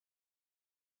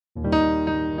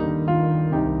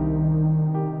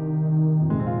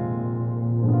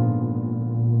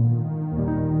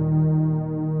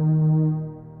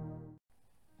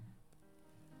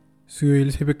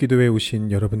수요일 새벽기도회에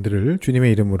오신 여러분들을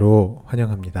주님의 이름으로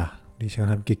환영합니다. 우리 시간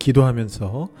함께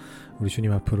기도하면서 우리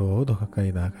주님 앞으로 더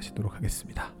가까이 나아가시도록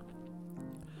하겠습니다.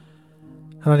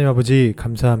 하나님 아버지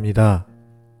감사합니다.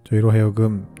 저희로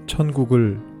하여금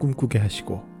천국을 꿈꾸게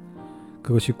하시고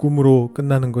그것이 꿈으로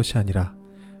끝나는 것이 아니라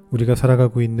우리가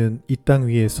살아가고 있는 이 땅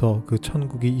위에서 그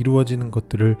천국이 이루어지는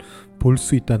것들을 볼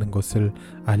수 있다는 것을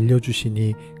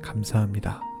알려주시니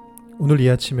감사합니다. 오늘 이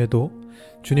아침에도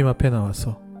주님 앞에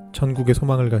나와서 천국의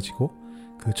소망을 가지고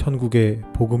그 천국의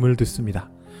복음을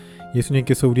듣습니다.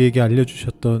 예수님께서 우리에게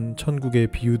알려주셨던 천국의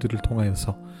비유들을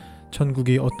통하여서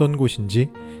천국이 어떤 곳인지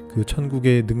그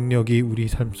천국의 능력이 우리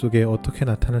삶 속에 어떻게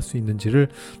나타날 수 있는지를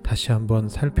다시 한번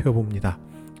살펴봅니다.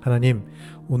 하나님,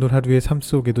 오늘 하루의 삶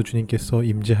속에도 주님께서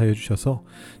임재하여 주셔서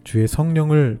주의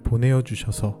성령을 보내어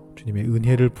주셔서 주님의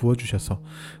은혜를 부어 주셔서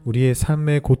우리의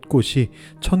삶의 곳곳이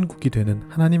천국이 되는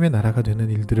하나님의 나라가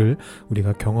되는 일들을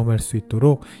우리가 경험할 수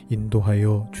있도록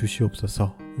인도하여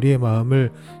주시옵소서. 우리의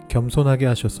마음을 겸손하게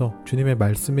하셔서 주님의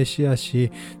말씀의 씨앗이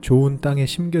좋은 땅에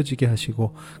심겨지게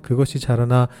하시고 그것이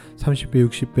자라나 30배,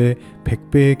 60배,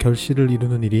 100배의 결실을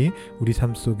이루는 일이 우리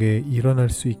삶 속에 일어날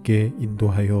수 있게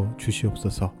인도하여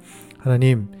주시옵소서.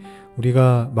 하나님,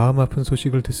 우리가 마음 아픈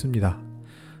소식을 듣습니다.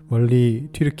 멀리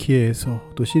튀르키예에서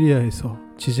또 시리아에서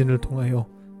지진을 통하여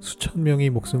수천 명이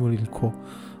목숨을 잃고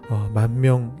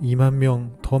 10,000명,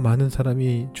 20,000명 더 많은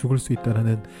사람이 죽을 수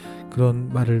있다는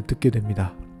그런 말을 듣게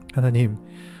됩니다. 하나님,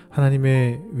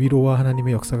 하나님의 위로와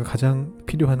하나님의 역사가 가장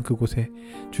필요한 그곳에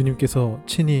주님께서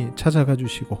친히 찾아가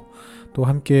주시고 또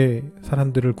함께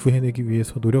사람들을 구해내기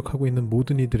위해서 노력하고 있는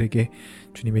모든 이들에게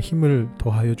주님의 힘을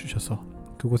더하여 주셔서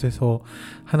그곳에서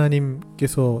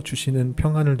하나님께서 주시는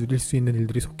평안을 누릴 수 있는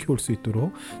일들이 속히 올 수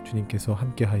있도록 주님께서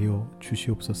함께하여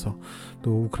주시옵소서.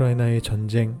 또 우크라이나의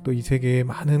전쟁, 또 이 세계의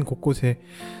많은 곳곳에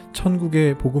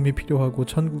천국의 복음이 필요하고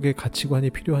천국의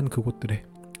가치관이 필요한 그곳들에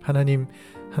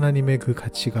하나님의 그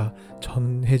가치가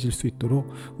전해질 수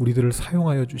있도록 우리들을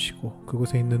사용하여 주시고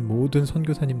그곳에 있는 모든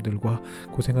선교사님들과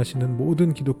고생하시는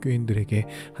모든 기독교인들에게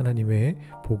하나님의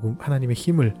복음, 하나님의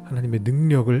힘을, 하나님의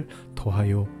능력을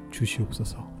더하여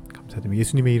주시옵소서. 감사드리며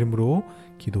예수님의 이름으로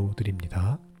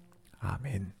기도드립니다.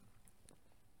 아멘.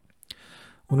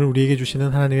 오늘 우리에게 주시는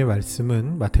하나님의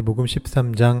말씀은 마태복음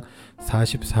 13장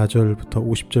 44절부터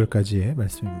 50절까지의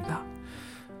말씀입니다.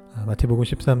 마태복음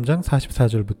 13장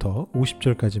 44절부터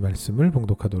 50절까지 말씀을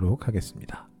봉독하도록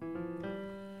하겠습니다.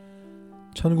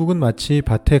 천국은 마치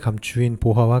밭에 감추인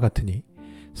보화와 같으니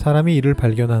사람이 이를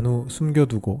발견한 후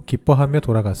숨겨두고 기뻐하며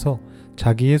돌아가서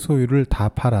자기의 소유를 다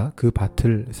팔아 그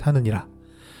밭을 사느니라.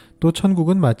 또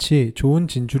천국은 마치 좋은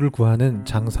진주를 구하는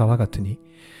장사와 같으니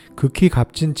극히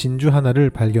값진 진주 하나를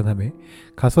발견하매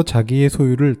가서 자기의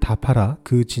소유를 다 팔아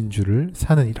그 진주를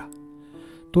사느니라.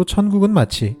 또 천국은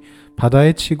마치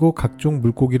바다에 치고 각종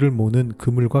물고기를 모는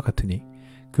그물과 같으니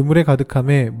그물에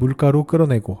가득함에 물가로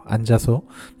끌어내고 앉아서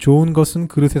좋은 것은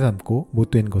그릇에 담고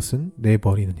못된 것은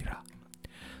내버리느니라.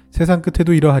 세상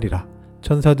끝에도 이러하리라.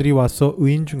 천사들이 와서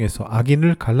의인 중에서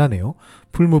악인을 갈라내어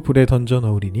풀무불에 던져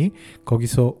넣으리니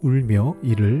거기서 울며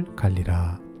이를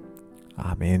갈리라.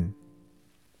 아멘.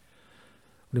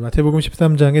 우리 마태복음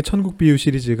 13장의 천국 비유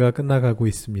시리즈가 끝나가고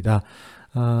있습니다.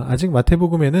 아직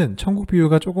마태복음에는 천국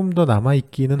비유가 조금 더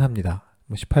남아있기는 합니다.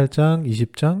 18장,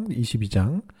 20장,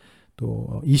 22장,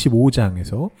 또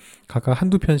 25장에서 각각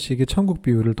한두 편씩의 천국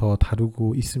비유를 더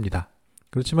다루고 있습니다.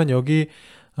 그렇지만 여기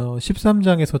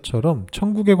 13장에서처럼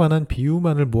천국에 관한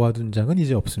비유만을 모아둔 장은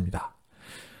이제 없습니다.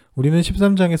 우리는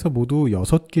 13장에서 모두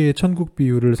 6개의 천국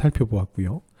비유를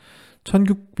살펴보았고요.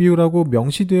 천국 비유라고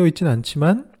명시되어 있진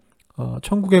않지만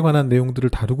천국에 관한 내용들을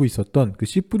다루고 있었던 그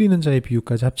씨 뿌리는 자의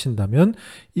비유까지 합친다면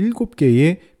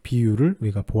 7개의 비유를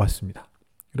우리가 보았습니다.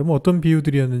 그러면 어떤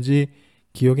비유들이었는지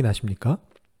기억이 나십니까?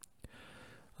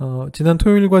 지난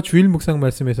토요일과 주일 묵상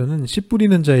말씀에서는 씨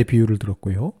뿌리는 자의 비유를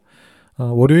들었고요.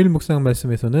 월요일 묵상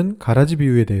말씀에서는 가라지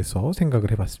비유에 대해서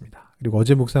생각을 해봤습니다. 그리고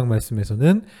어제 묵상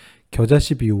말씀에서는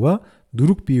겨자씨 비유와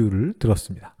누룩 비유를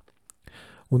들었습니다.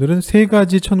 오늘은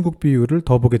 3가지 천국 비유를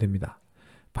더 보게 됩니다.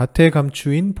 밭에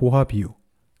감추인 보화 비유,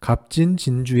 값진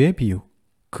진주의 비유,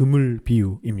 그물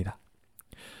비유입니다.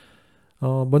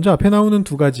 먼저 앞에 나오는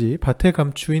 2가지 밭에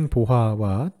감추인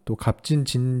보화와 또 값진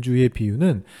진주의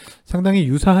비유는 상당히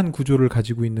유사한 구조를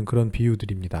가지고 있는 그런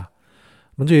비유들입니다.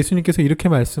 먼저 예수님께서 이렇게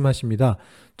말씀하십니다.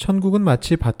 천국은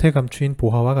마치 밭에 감추인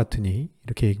보화와 같으니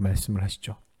이렇게 말씀을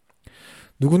하시죠.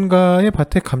 누군가의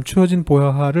밭에 감추어진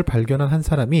보화를 발견한 한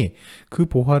사람이 그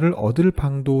보화를 얻을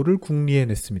방도를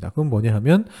궁리해냈습니다. 그건 뭐냐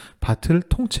하면 밭을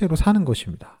통째로 사는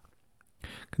것입니다.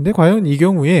 근데 과연 이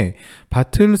경우에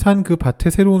밭을 산 그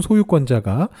밭의 새로운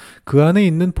소유권자가 그 안에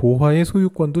있는 보화의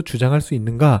소유권도 주장할 수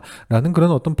있는가라는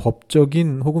그런 어떤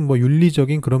법적인 혹은 뭐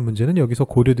윤리적인 그런 문제는 여기서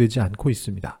고려되지 않고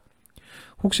있습니다.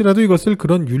 혹시라도 이것을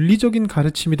그런 윤리적인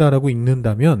가르침이다라고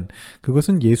읽는다면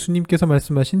그것은 예수님께서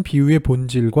말씀하신 비유의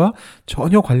본질과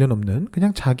전혀 관련 없는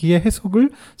그냥 자기의 해석을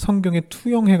성경에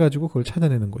투영해가지고 그걸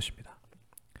찾아내는 것입니다.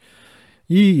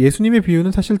 이 예수님의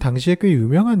비유는 사실 당시에 꽤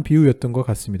유명한 비유였던 것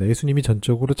같습니다. 예수님이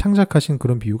전적으로 창작하신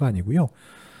그런 비유가 아니고요.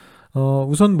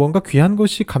 우선 뭔가 귀한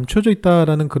것이 감춰져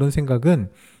있다라는 그런 생각은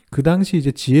그 당시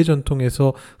이제 지혜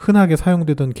전통에서 흔하게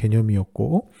사용되던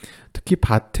개념이었고, 특히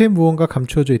밭에 무언가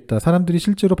감춰져 있다. 사람들이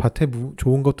실제로 밭에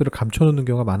좋은 것들을 감춰놓는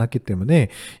경우가 많았기 때문에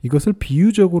이것을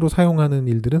비유적으로 사용하는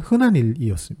일들은 흔한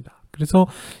일이었습니다. 그래서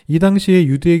이 당시에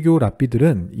유대교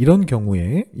랍비들은 이런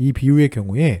경우에, 이 비유의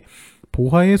경우에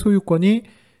보화의 소유권이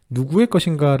누구의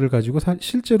것인가를 가지고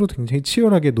실제로 굉장히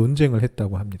치열하게 논쟁을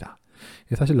했다고 합니다.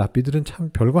 사실 랍비들은 참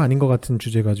별거 아닌 것 같은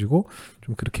주제 가지고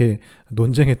좀 그렇게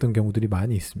논쟁했던 경우들이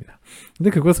많이 있습니다. 근데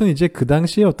그것은 이제 그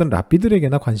당시에 어떤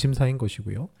랍비들에게나 관심사인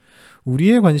것이고요.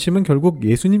 우리의 관심은 결국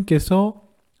예수님께서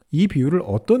이 비유를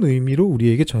어떤 의미로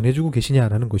우리에게 전해주고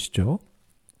계시냐라는 것이죠.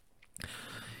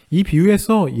 이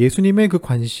비유에서 예수님의 그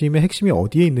관심의 핵심이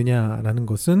어디에 있느냐라는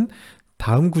것은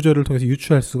다음 구절을 통해서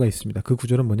유추할 수가 있습니다. 그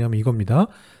구절은 뭐냐면 이겁니다.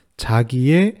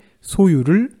 자기의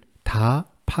소유를 다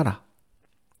팔아.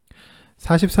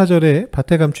 44절에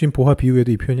밭에 감추인 보화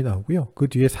비유에도 이 표현이 나오고요. 그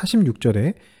뒤에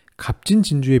 46절에 값진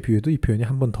진주의 비유에도 이 표현이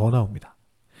한 번 더 나옵니다.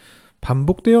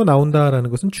 반복되어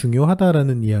나온다라는 것은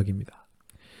중요하다라는 이야기입니다.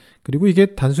 그리고 이게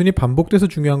단순히 반복돼서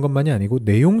중요한 것만이 아니고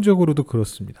내용적으로도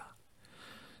그렇습니다.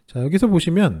 자, 여기서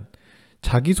보시면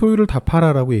자기 소유를 다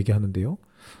팔아라고 얘기하는데요.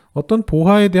 어떤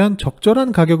보화에 대한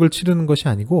적절한 가격을 치르는 것이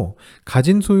아니고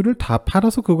가진 소유를 다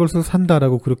팔아서 그것을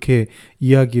산다라고 그렇게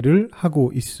이야기를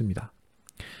하고 있습니다.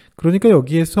 그러니까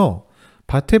여기에서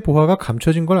밭의 보화가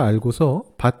감춰진 걸 알고서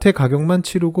밭의 가격만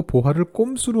치르고 보화를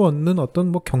꼼수로 얻는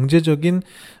어떤 뭐 경제적인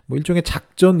뭐 일종의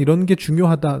작전 이런 게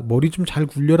중요하다. 머리 좀 잘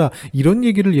굴려라. 이런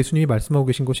얘기를 예수님이 말씀하고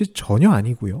계신 것이 전혀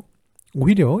아니고요.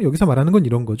 오히려 여기서 말하는 건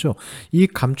이런 거죠. 이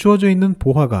감추어져 있는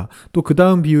보화가 또 그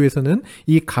다음 비유에서는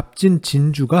이 값진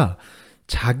진주가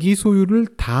자기 소유를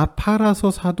다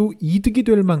팔아서 사도 이득이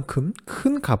될 만큼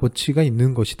큰 값어치가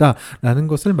있는 것이다 라는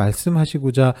것을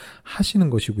말씀하시고자 하시는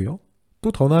것이고요.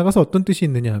 또 더 나아가서 어떤 뜻이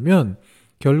있느냐 하면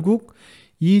결국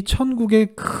이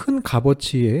천국의 큰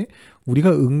값어치에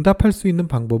우리가 응답할 수 있는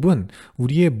방법은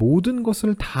우리의 모든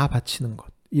것을 다 바치는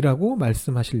것이라고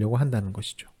말씀하시려고 한다는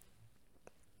것이죠.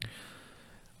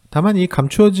 다만 이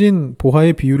감추어진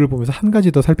보화의 비유를 보면서 한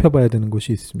가지 더 살펴봐야 되는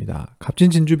것이 있습니다. 값진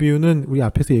진주 비유는 우리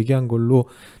앞에서 얘기한 걸로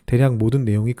대략 모든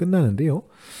내용이 끝나는데요.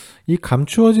 이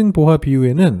감추어진 보화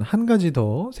비유에는 한 가지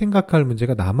더 생각할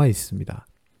문제가 남아 있습니다.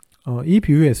 이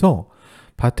비유에서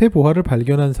밭의 보화를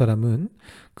발견한 사람은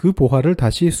그 보화를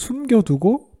다시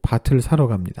숨겨두고 밭을 사러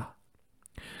갑니다.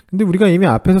 근데 우리가 이미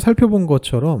앞에서 살펴본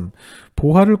것처럼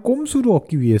보화를 꼼수로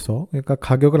얻기 위해서, 그러니까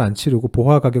가격을 안 치르고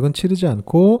보화 가격은 치르지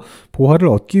않고 보화를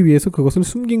얻기 위해서 그것을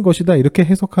숨긴 것이다 이렇게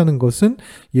해석하는 것은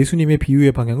예수님의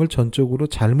비유의 방향을 전적으로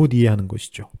잘못 이해하는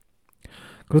것이죠.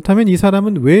 그렇다면 이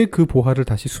사람은 왜 그 보화를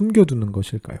다시 숨겨두는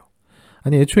것일까요?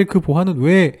 아니 애초에 그 보화는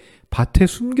왜 밭에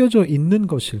숨겨져 있는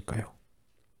것일까요?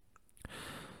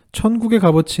 천국의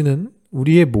값어치는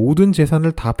우리의 모든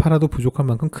재산을 다 팔아도 부족한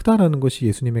만큼 크다라는 것이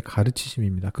예수님의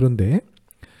가르치심입니다. 그런데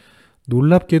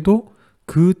놀랍게도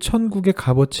그 천국의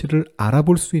값어치를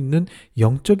알아볼 수 있는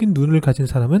영적인 눈을 가진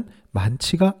사람은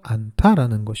많지가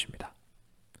않다라는 것입니다.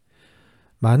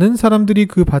 많은 사람들이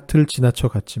그 밭을 지나쳐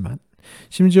갔지만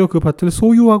심지어 그 밭을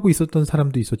소유하고 있었던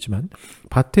사람도 있었지만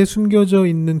밭에 숨겨져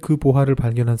있는 그 보화를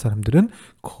발견한 사람들은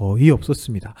거의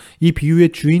없었습니다. 이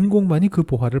비유의 주인공만이 그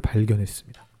보화를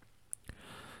발견했습니다.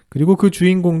 그리고 그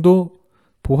주인공도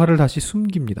보화를 다시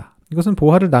숨깁니다. 이것은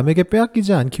보화를 남에게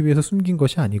빼앗기지 않기 위해서 숨긴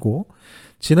것이 아니고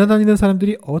지나다니는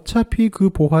사람들이 어차피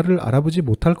그 보화를 알아보지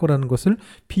못할 거라는 것을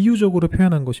비유적으로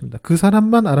표현한 것입니다. 그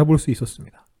사람만 알아볼 수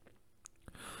있었습니다.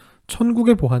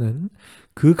 천국의 보화는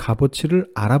그 값어치를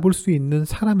알아볼 수 있는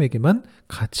사람에게만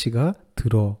가치가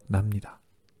드러납니다.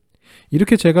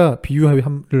 이렇게 제가 비유를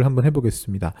한번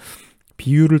해보겠습니다.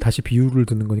 비유를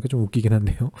듣는 거니까 좀 웃기긴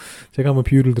한데요. 제가 한번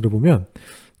비유를 들어보면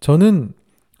저는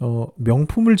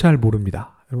명품을 잘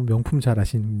모릅니다. 여러분 명품 잘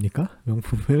아십니까?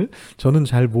 명품을 저는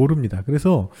잘 모릅니다.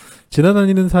 그래서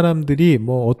지나다니는 사람들이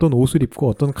뭐 어떤 옷을 입고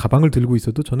어떤 가방을 들고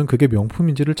있어도 저는 그게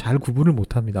명품인지를 잘 구분을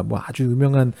못합니다. 뭐 아주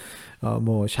유명한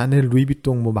뭐 샤넬,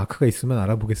 루이비통 뭐 마크가 있으면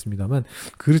알아보겠습니다만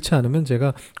그렇지 않으면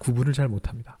제가 구분을 잘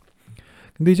못합니다.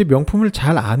 근데 이제 명품을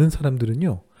잘 아는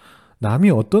사람들은요.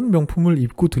 남이 어떤 명품을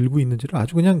입고 들고 있는지를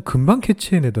아주 그냥 금방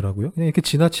캐치해내더라고요. 그냥 이렇게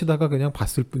지나치다가 그냥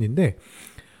봤을 뿐인데,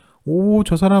 오,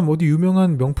 저 사람 어디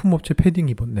유명한 명품 업체 패딩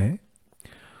입었네.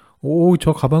 오,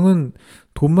 저 가방은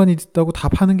돈만 있다고 다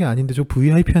파는 게 아닌데, 저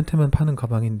VIP한테만 파는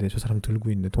가방인데, 저 사람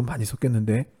들고 있네. 돈 많이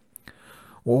썼겠는데.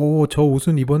 오, 저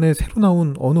옷은 이번에 새로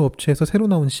나온, 어느 업체에서 새로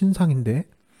나온 신상인데,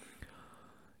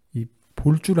 이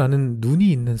볼 줄 아는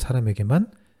눈이 있는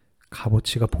사람에게만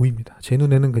값어치가 보입니다. 제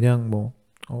눈에는 그냥 뭐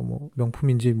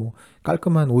명품인지 뭐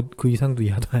깔끔한 옷 그 이상도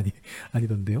이하도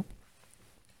아니던데요.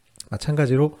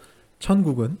 마찬가지로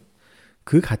천국은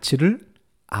그 가치를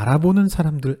알아보는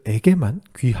사람들에게만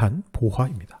귀한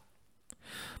보화입니다.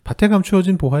 밭에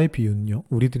감추어진 보화의 비유는요,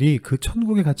 우리들이 그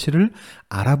천국의 가치를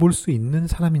알아볼 수 있는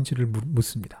사람인지를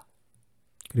묻습니다.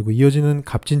 그리고 이어지는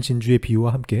값진 진주의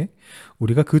비유와 함께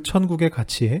우리가 그 천국의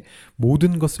가치에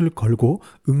모든 것을 걸고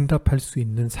응답할 수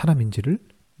있는 사람인지를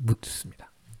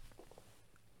묻습니다.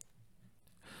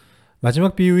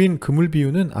 마지막 비유인 그물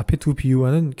비유는 앞에 두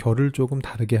비유와는 결을 조금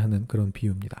다르게 하는 그런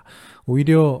비유입니다.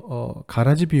 오히려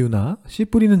가라지 비유나 씨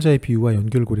뿌리는 자의 비유와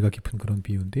연결고리가 깊은 그런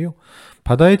비유인데요.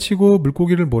 바다에 치고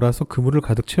물고기를 몰아서 그물을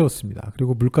가득 채웠습니다.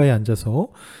 그리고 물가에 앉아서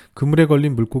그물에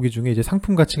걸린 물고기 중에 이제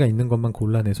상품 가치가 있는 것만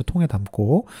골라내서 통에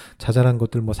담고 자잘한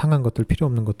것들, 뭐 상한 것들, 필요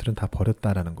없는 것들은 다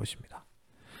버렸다라는 것입니다.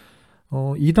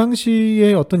 이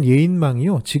당시의 어떤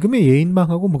예인망이요, 지금의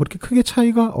예인망하고 뭐 그렇게 크게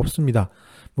차이가 없습니다.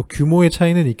 뭐 규모의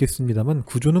차이는 있겠습니다만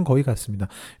구조는 거의 같습니다.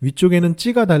 위쪽에는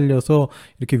찌가 달려서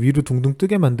이렇게 위로 둥둥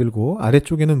뜨게 만들고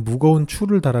아래쪽에는 무거운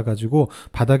줄을 달아가지고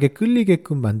바닥에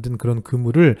끌리게끔 만든 그런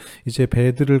그물을 이제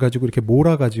배들을 가지고 이렇게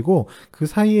몰아가지고 그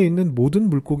사이에 있는 모든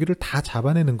물고기를 다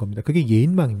잡아내는 겁니다. 그게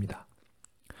예인망입니다.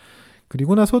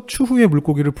 그리고 나서 추후에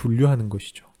물고기를 분류하는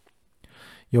것이죠.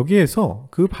 여기에서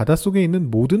그 바닷속에 있는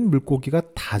모든 물고기가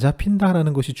다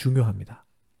잡힌다라는 것이 중요합니다.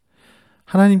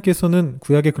 하나님께서는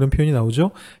구약에 그런 표현이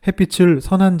나오죠. 햇빛을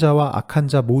선한 자와 악한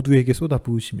자 모두에게 쏟아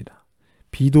부으십니다.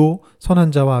 비도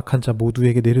선한 자와 악한 자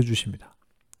모두에게 내려주십니다.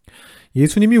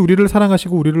 예수님이 우리를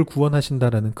사랑하시고 우리를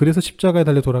구원하신다라는, 그래서 십자가에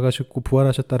달려 돌아가셨고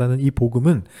부활하셨다라는 이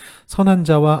복음은 선한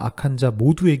자와 악한 자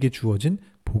모두에게 주어진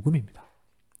복음입니다.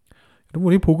 여러분,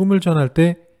 우리 복음을 전할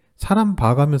때 사람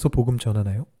봐가면서 복음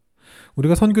전하나요?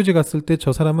 우리가 선교지 갔을 때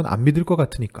저 사람은 안 믿을 것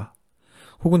같으니까,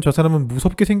 혹은 저 사람은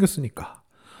무섭게 생겼으니까,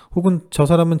 혹은 저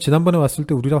사람은 지난번에 왔을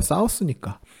때 우리랑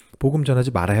싸웠으니까 복음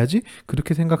전하지 말아야지,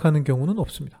 그렇게 생각하는 경우는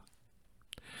없습니다.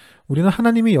 우리는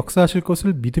하나님이 역사하실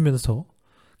것을 믿으면서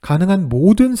가능한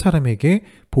모든 사람에게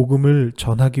복음을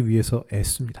전하기 위해서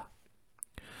애씁니다.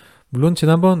 물론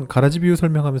지난번 가라지 비유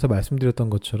설명하면서 말씀드렸던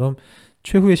것처럼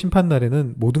최후의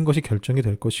심판날에는 모든 것이 결정이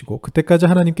될 것이고, 그때까지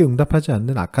하나님께 응답하지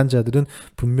않는 악한 자들은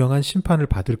분명한 심판을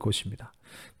받을 것입니다.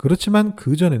 그렇지만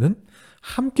그 전에는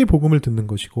함께 복음을 듣는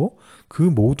것이고 그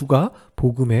모두가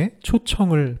복음의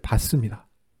초청을 받습니다.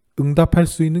 응답할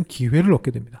수 있는 기회를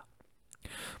얻게 됩니다.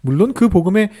 물론 그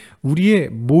복음에 우리의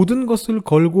모든 것을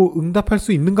걸고 응답할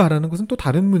수 있는가라는 것은 또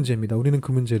다른 문제입니다. 우리는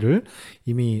그 문제를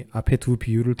이미 앞에 두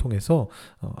비유를 통해서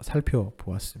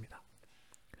살펴보았습니다.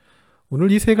 오늘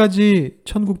이 세 가지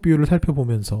천국 비유를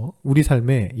살펴보면서 우리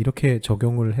삶에 이렇게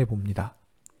적용을 해봅니다.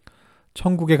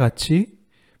 천국의 가치,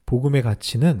 복음의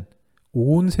가치는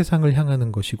온 세상을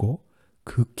향하는 것이고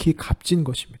극히 값진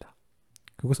것입니다.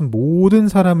 그것은 모든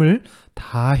사람을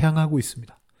다 향하고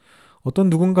있습니다. 어떤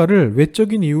누군가를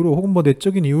외적인 이유로 혹은 뭐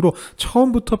내적인 이유로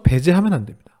처음부터 배제하면 안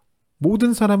됩니다.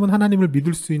 모든 사람은 하나님을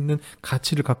믿을 수 있는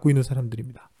가치를 갖고 있는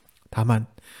사람들입니다. 다만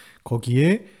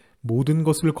거기에 모든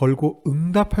것을 걸고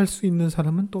응답할 수 있는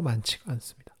사람은 또 많지가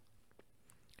않습니다.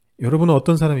 여러분은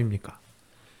어떤 사람입니까?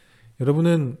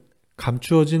 여러분은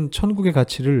감추어진 천국의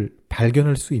가치를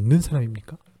발견할 수 있는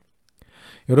사람입니까?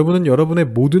 여러분은 여러분의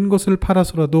모든 것을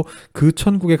팔아서라도 그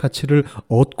천국의 가치를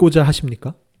얻고자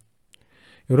하십니까?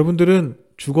 여러분들은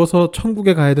죽어서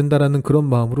천국에 가야 된다라는 그런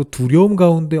마음으로 두려움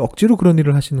가운데 억지로 그런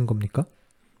일을 하시는 겁니까?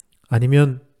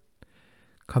 아니면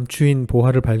감추인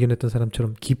보화를 발견했던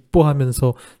사람처럼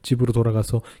기뻐하면서 집으로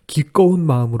돌아가서 기꺼운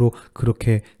마음으로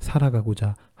그렇게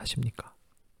살아가고자 하십니까?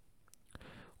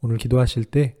 오늘 기도하실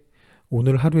때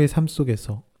오늘 하루의 삶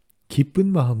속에서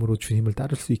기쁜 마음으로 주님을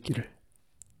따를 수 있기를,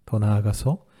 더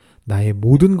나아가서 나의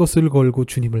모든 것을 걸고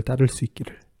주님을 따를 수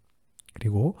있기를,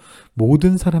 그리고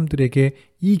모든 사람들에게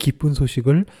이 기쁜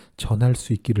소식을 전할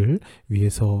수 있기를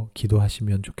위해서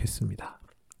기도하시면 좋겠습니다.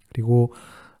 그리고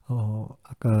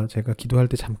아까 제가 기도할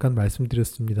때 잠깐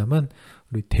말씀드렸습니다만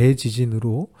우리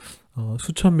대지진으로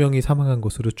수천 명이 사망한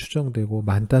것으로 추정되고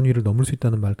만 단위를 넘을 수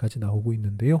있다는 말까지 나오고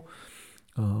있는데요.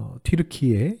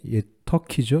 튀르키예,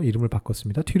 터키죠. 이름을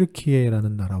바꿨습니다.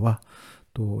 튀르키예라는 나라와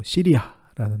또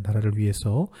시리아라는 나라를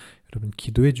위해서 여러분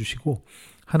기도해 주시고,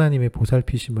 하나님의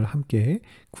보살피심을 함께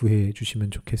구해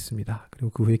주시면 좋겠습니다.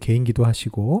 그리고 그 후에 개인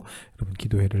기도하시고 여러분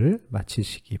기도회를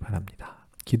마치시기 바랍니다.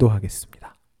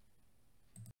 기도하겠습니다.